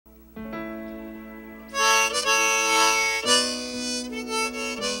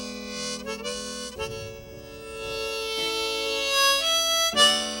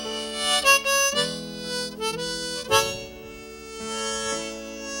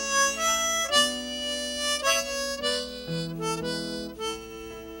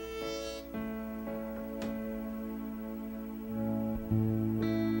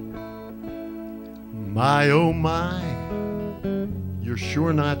My, oh my, you're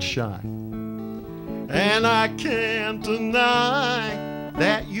sure not shy. And I can't deny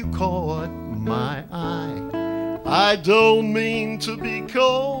that you caught my eye. I don't mean to be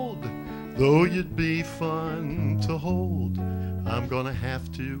cold, though you'd be fun to hold. I'm gonna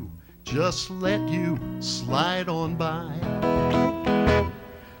have to just let you slide on by.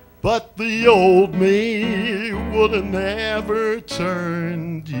 But the old me would have never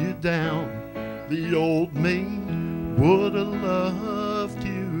turned you down. The old me would have loved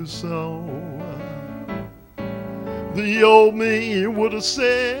you so. The old me would have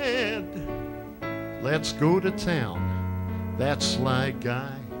said, let's go to town. That sly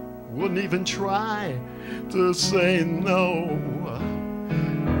guy wouldn't even try to say no.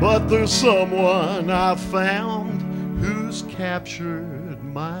 But there's someone I found who's captured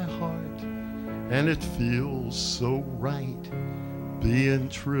my heart, and it feels so right being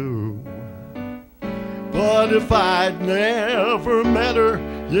true. But if I'd never met her,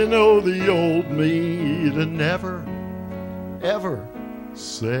 you know the old me'd have never, ever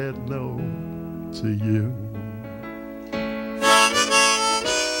said no to you.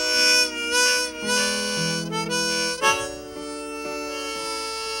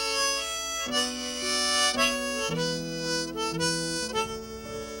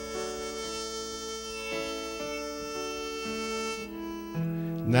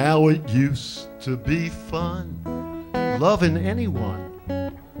 Now it used to be fun loving anyone,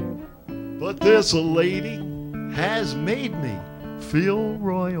 but this lady has made me feel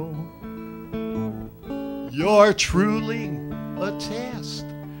royal. You're truly a test,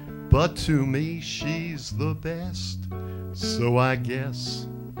 but to me she's the best. So I guess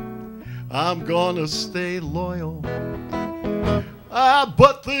I'm gonna stay loyal.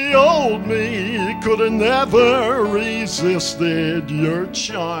 But the old me could have never resisted your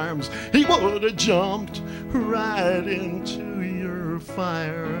charms. He would have jumped right into your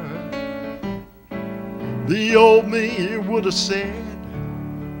fire. The old me would have said,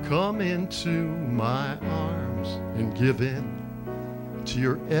 come into my arms and give in to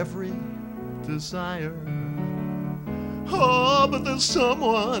your every desire. Oh, but there's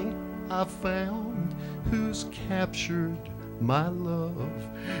someone I found who's captured my love,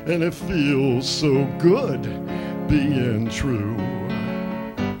 and it feels so good being true.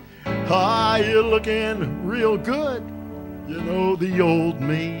 Ah, you're looking real good. You know the old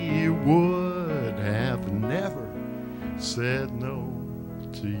me would have never said no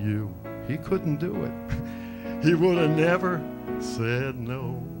to you. He couldn't do it. He would have never said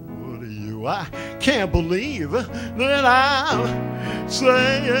no to you. I can't believe that I'm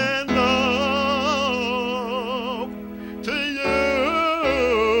saying no to you.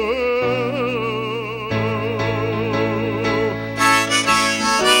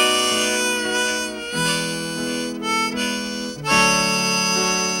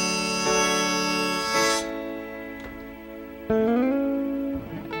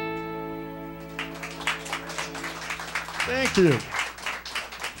 Thank you.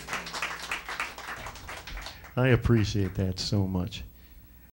 I appreciate that so much.